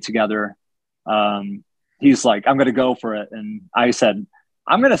running together, he's like, I'm going to go for it. And I said,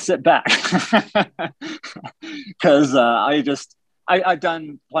 I'm going to sit back because I've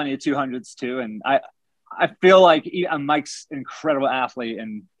done plenty of 200s too. And I feel like Mike's an incredible athlete,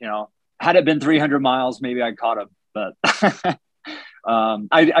 and, had it been 300 miles, maybe I caught him, but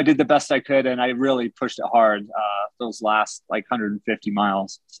I did the best I could, and I really pushed it hard those last like 150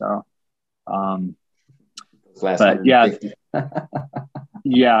 miles. So, but yeah,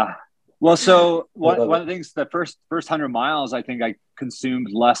 yeah. Well, so one of the things, the first 100 miles, I think I consumed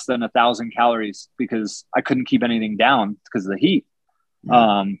less than 1,000 calories because I couldn't keep anything down because of the heat.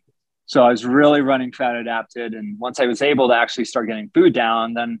 So I was really running fat adapted. And once I was able to actually start getting food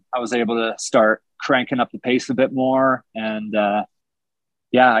down, then I was able to start cranking up the pace a bit more. And I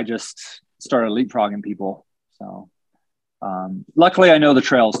just started leapfrogging people. So luckily I know the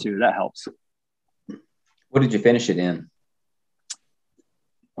trails too. That helps. What did you finish it in?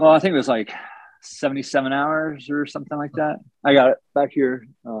 Well, I think it was like 77 hours or something like that. I got it back here,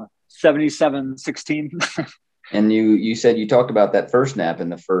 77:16. And you said you talked about that first nap in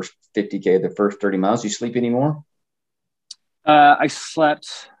the first 50K, the first 30 miles. You sleep anymore? I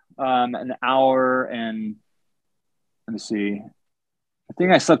slept an hour and, let me see. I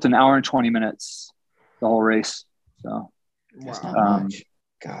think I slept an hour and 20 minutes the whole race. So that's not much.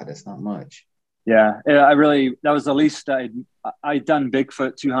 God, that's not much. Yeah, that was the least I'd done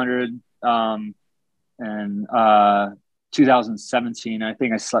Bigfoot 200 in 2017. I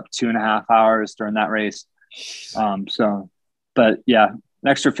think I slept 2.5 hours during that race. But yeah, an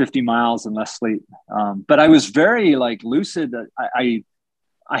extra 50 miles and less sleep. But I was very like lucid. I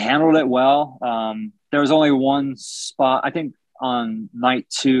handled it well. There was only one spot, I think on night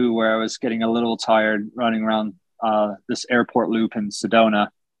 2, where I was getting a little tired running around this airport loop in Sedona.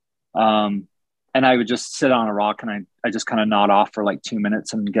 And I would just sit on a rock and I just kind of nod off for like 2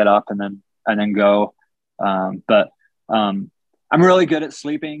 minutes and get up and then go. But I'm really good at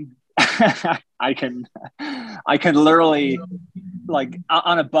sleeping. I can literally, like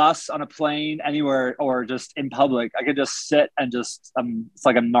on a bus, on a plane, anywhere, or just in public, I could just sit and just, it's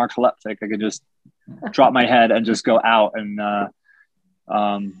like I'm narcoleptic. I could just drop my head and just go out and,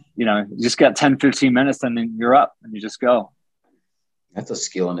 you just get 10, 15 minutes and then you're up and you just go. That's a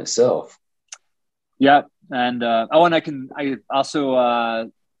skill in itself. Yeah. And, and I also, I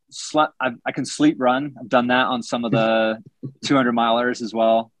can sleep run. I've done that on some of the 200 milers as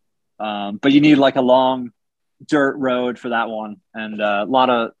well. But you need like a long dirt road for that one. And a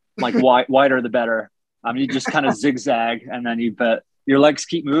lot of like wider, the better. You just kind of zigzag and then but your legs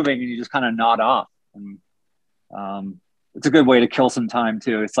keep moving and you just kind of nod off. And it's a good way to kill some time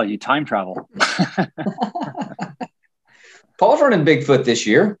too. It's like you time travel. Paul's running Bigfoot this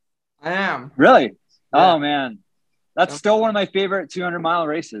year. I am. Really? Yeah. Oh man. That's still one of my favorite 200-mile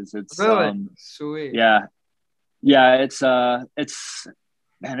races. It's really sweet. Yeah. Yeah. It's got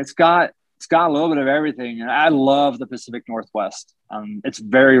a little bit of everything. And I love the Pacific Northwest. It's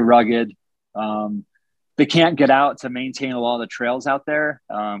very rugged. They can't get out to maintain a lot of the trails out there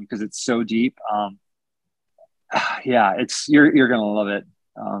because it's so deep. Yeah, you're going to love it.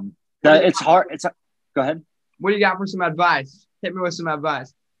 It's hard. Go ahead. What do you got for some advice? Hit me with some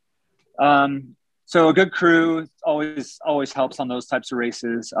advice. So a good crew always helps on those types of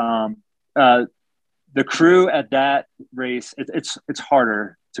races. The crew at that race, it's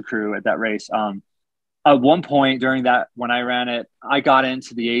harder to crew at that race. At one point during that, when I ran it, I got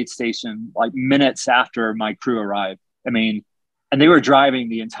into the aid station like minutes after my crew arrived. I mean, and they were driving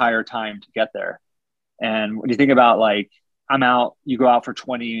the entire time to get there. And when you think about like, I'm out, you go out for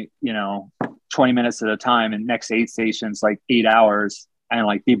 20 minutes at a time, and next aid station's like 8 hours, and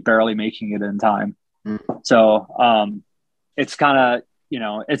like they barely making it in time. So it's kind of,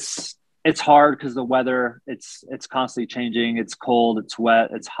 it's hard because the weather, it's constantly changing. It's cold, it's wet,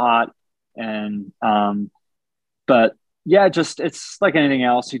 it's hot. And, but yeah, it's like anything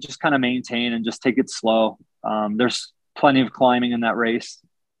else. You just kind of maintain and just take it slow. There's plenty of climbing in that race.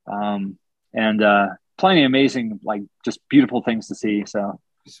 And plenty of amazing, like just beautiful things to see. So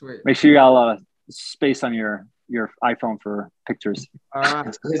Sweet. Make sure you got a lot of space on your iPhone for pictures.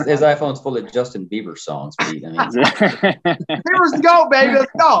 His iPhone's full of Justin Bieber songs, Pete. I mean, Bieber's go, baby.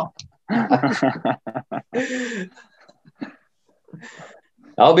 Let's go.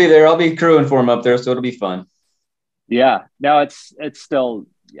 I'll be there. I'll be crewing for him up there, so it'll be fun. Yeah. No, it's still,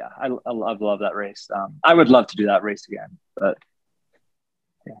 yeah. I love that race. I would love to do that race again, but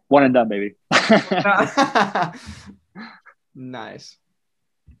yeah, one and done, baby. Nice.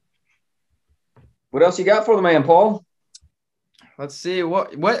 What else you got for the man, Paul? Let's see.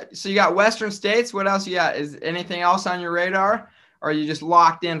 What? So you got Western States. What else you got? Is anything else on your radar, or are you just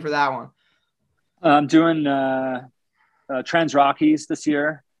locked in for that one? I'm doing Trans Rockies this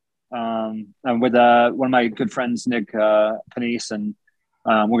year. I'm with one of my good friends, Nick Panisse, and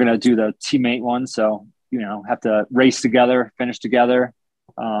we're gonna do the teammate one. So have to race together, finish together,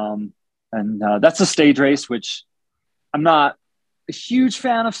 and that's a stage race, which I'm not a huge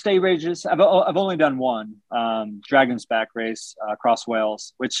fan of stage races. I've only done one, Dragon's Back race across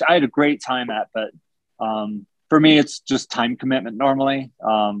Wales, which I had a great time at, but for me, it's just time commitment normally,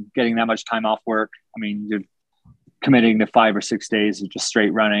 getting that much time off work. I mean, you're committing to 5 or 6 days of just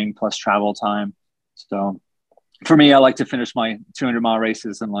straight running plus travel time. So for me, I like to finish my 200-mile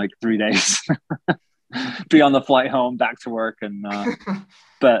races in like 3 days, be on the flight home, back to work. And,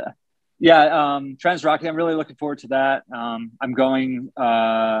 but yeah, Trans Rocky, I'm really looking forward to that. I'm going,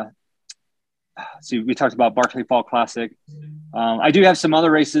 we talked about Barkley Fall Classic. I do have some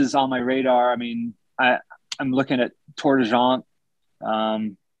other races on my radar. I mean, I'm looking at Tour de Gent,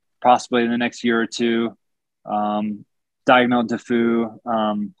 possibly in the next year or two. Diagonal de Fou,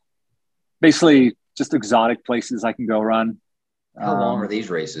 basically just exotic places I can go run. How long are these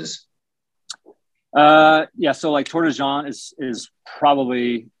races? Yeah, so like Tour de Gent is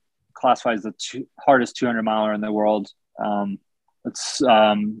probably classified as the hardest 200-miler in the world. It's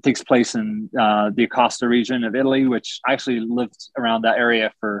takes place in the Acosta region of Italy, which I actually lived around that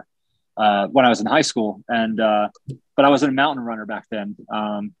area for when I was in high school, and but I wasn't a mountain runner back then.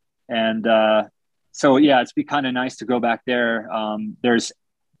 So yeah, it's be kind of nice to go back there. There's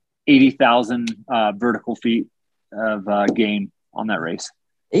 80,000 vertical feet of gain on that race.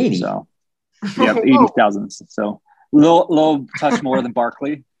 80. So yeah, 80,000. So little touch more than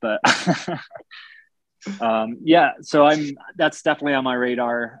Barkley, but yeah. So that's definitely on my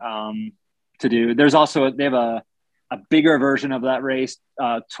radar to do. There's also they have a bigger version of that race,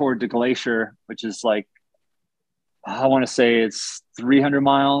 Tour de Glacier, which is like I want to say it's 300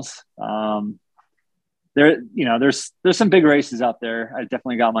 miles. There's some big races out there. I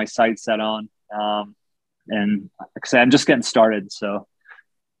definitely got my sights set on. And like I said, I'm just getting started. So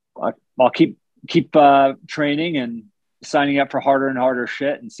I'll keep training and signing up for harder and harder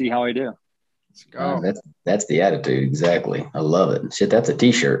shit and see how I do. Let's go. That's the attitude. Exactly. I love it. Shit, that's a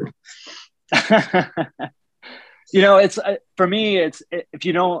t-shirt. It's for me, it's if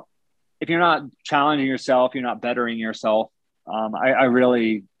you're not challenging yourself, you're not bettering yourself.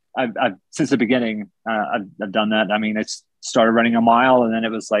 I've since the beginning, I've done that. I mean, I started running a mile, and then it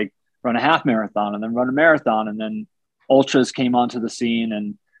was like run a half marathon, and then run a marathon, and then ultras came onto the scene.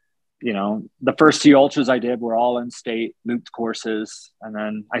 And the first 2 ultras I did were all in state looped courses, and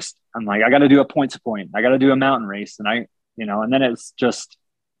then I'm like, I got to do a point to point. I got to do a mountain race, and and then it's just,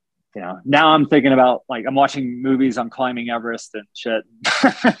 now I'm thinking about like I'm watching movies on climbing Everest and shit.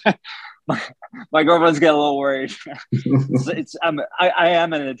 My girlfriend's getting a little worried. I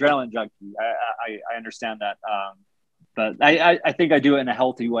am an adrenaline junkie. I understand that. But I think I do it in a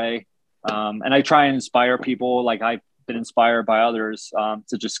healthy way. And I try and inspire people like I've been inspired by others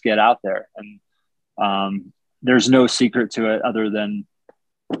to just get out there. And there's no secret to it other than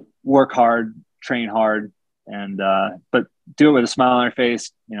work hard, train hard, and but do it with a smile on your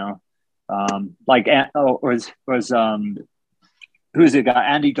face. Who's the guy?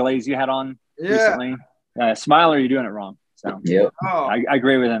 Andy Glaze you had on recently? Smile or you're doing it wrong. So yeah, I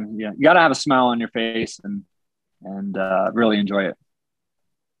agree with him. Yeah, you got to have a smile on your face and really enjoy it.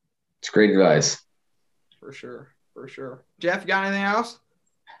 It's great advice. For sure. Jeff, you got anything else?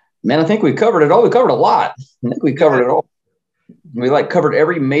 Man, I think we covered it all. We covered a lot. I think we covered it all. We covered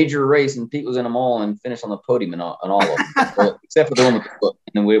every major race, and Pete was in them all and finished on the podium on all of them, well, except for the one with the book,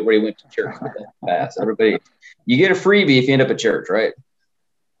 and where he went to church with that pass. Everybody, you get a freebie if you end up at church, right?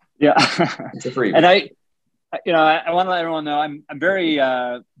 Yeah, it's a freebie. And I want to let everyone know I'm very,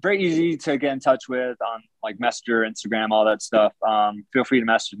 very easy to get in touch with on like Messenger, Instagram, all that stuff. Feel free to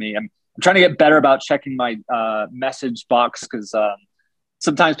message me. I'm trying to get better about checking my message box because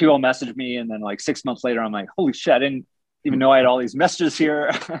sometimes people message me and then like 6 months later, I'm like, holy shit, I didn't even know I had all these messages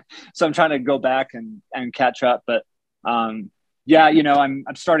here. So I'm trying to go back and catch up. But yeah, I'm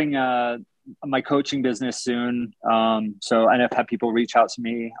starting my coaching business soon. So I've had people reach out to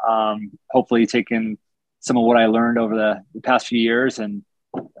me, hopefully taking some of what I learned over the past few years and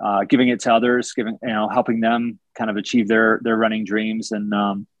giving it to others, helping them kind of achieve their running dreams. And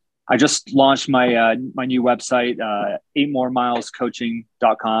I just launched my new website,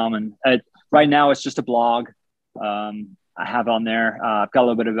 8moremilescoaching.com. And right now it's just a blog. I have on there. I've got a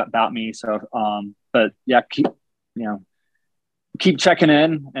little bit about me. So, but yeah, keep checking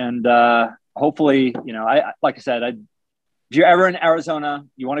in and hopefully, like I said, if you're ever in Arizona,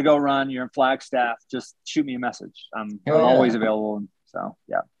 you want to go run, you're in Flagstaff, just shoot me a message. I'm always available. And so,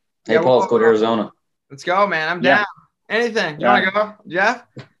 yeah. Hey, Paul, let's go to Arizona. Let's go, man. I'm down. Anything. You want to go, Jeff?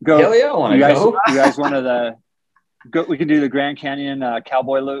 Go. Hell yeah, I want to go. You guys want to go? We can do the Grand Canyon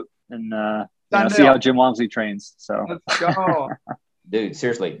cowboy loop and see how Jim Walmsley trains. So let's go. Dude,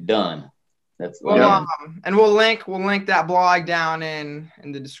 seriously, done. That's and we'll link that blog down in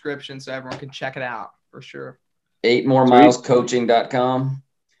the description so everyone can check it out for sure. 8moremilescoaching.com.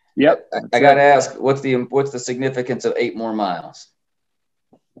 Yep. I got to ask, what's the significance of 8 more miles?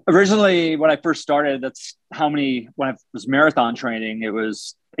 Originally, when I first started, that's when I was marathon training, it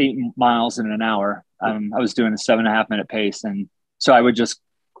was 8 miles in an hour. I was doing a 7.5 minute pace. And so I would just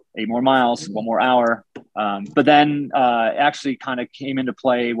 8 more miles, 1 more hour. But then actually kind of came into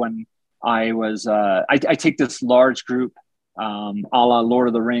play when I was, I take this large group a la Lord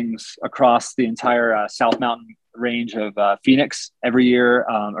of the Rings across the entire South Mountain range of Phoenix every year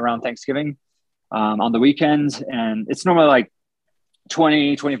around Thanksgiving on the weekends. And it's normally like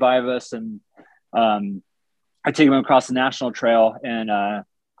 20, 25 of us. And I take them across the national trail and I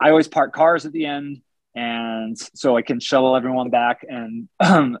always park cars at the end. And so I can shuttle everyone back. And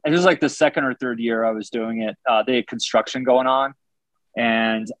it was like the second or third year I was doing it. They had construction going on.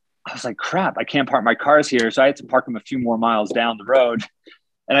 And I was like, crap, I can't park my cars here. So I had to park them a few more miles down the road.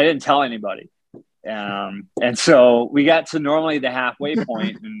 And I didn't tell anybody. And so we got to normally the halfway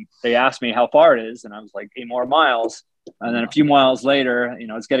point and they asked me how far it is. And I was like, 8 more miles. And then a few miles later,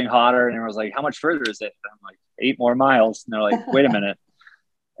 it's getting hotter. And everyone's like, how much further is it? And I'm like, 8 more miles. And they're like, wait a minute.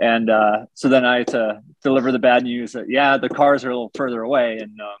 And so then I had to deliver the bad news that, the cars are a little further away.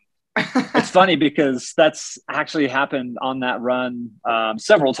 And it's funny because that's actually happened on that run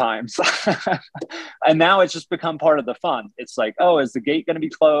several times. And now it's just become part of the fun. It's like, oh, is the gate going to be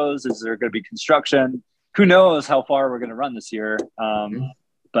closed? Is there going to be construction? Who knows how far we're going to run this year?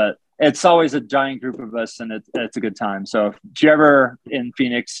 But it's always a giant group of us and it's a good time. So if you're ever in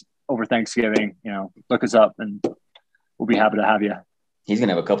Phoenix over Thanksgiving, look us up and we'll be happy to have you. He's going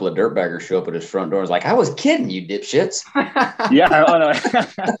to have a couple of dirtbaggers show up at his front door. It's like, I was kidding you, dipshits. Yeah.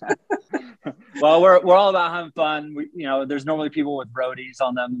 Well, we're all about having fun. There's normally people with roadies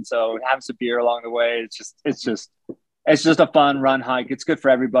on them. And so having some beer along the way, it's just a fun run hike. It's good for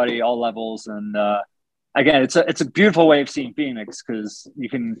everybody, all levels. And again, it's a beautiful way of seeing Phoenix because you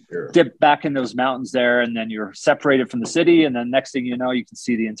can dip back in those mountains there and then you're separated from the city. And then next thing you know, you can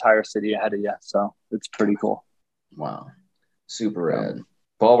see the entire city ahead of you. So it's pretty cool. Wow. Super rad.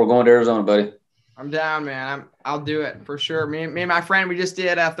 Paul, we're going to Arizona, buddy. I'm down, man. I'll do it for sure. Me and my friend, we just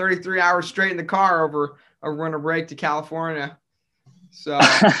did 33 hours straight in the car over winter break to California. So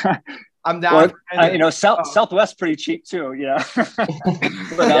I'm down. Well, Southwest pretty cheap too. Yeah.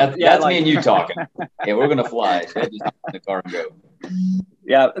 But, that's me and you talking. Yeah, we're gonna fly. So just get in the car and go.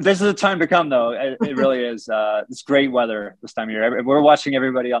 Yeah, this is the time to come, though. It really is. It's great weather this time of year. We're watching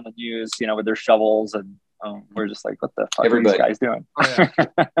everybody on the news, with their shovels and. We're just like, what the fuck are these guys doing? Oh, yeah.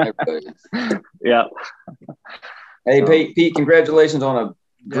 Everybody. Yeah. Hey, Pete, congratulations on a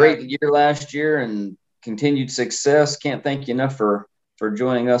great year last year and continued success. Can't thank you enough for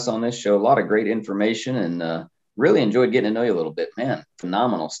joining us on this show. A lot of great information and really enjoyed getting to know you a little bit, man.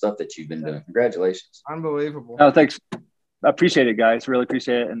 Phenomenal stuff that you've been doing. Congratulations. Unbelievable. Oh, thanks. I appreciate it, guys. Really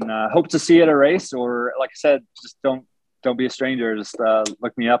appreciate it. And hope to see you at a race or like I said, just don't be a stranger. Just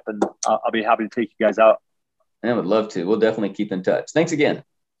look me up and I'll be happy to take you guys out. I would love to. We'll definitely keep in touch. Thanks again.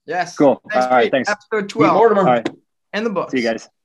 Yes. Cool. Thanks, all right. Thanks. Episode 12. Pete Mortimer. All right. And the books. See you guys.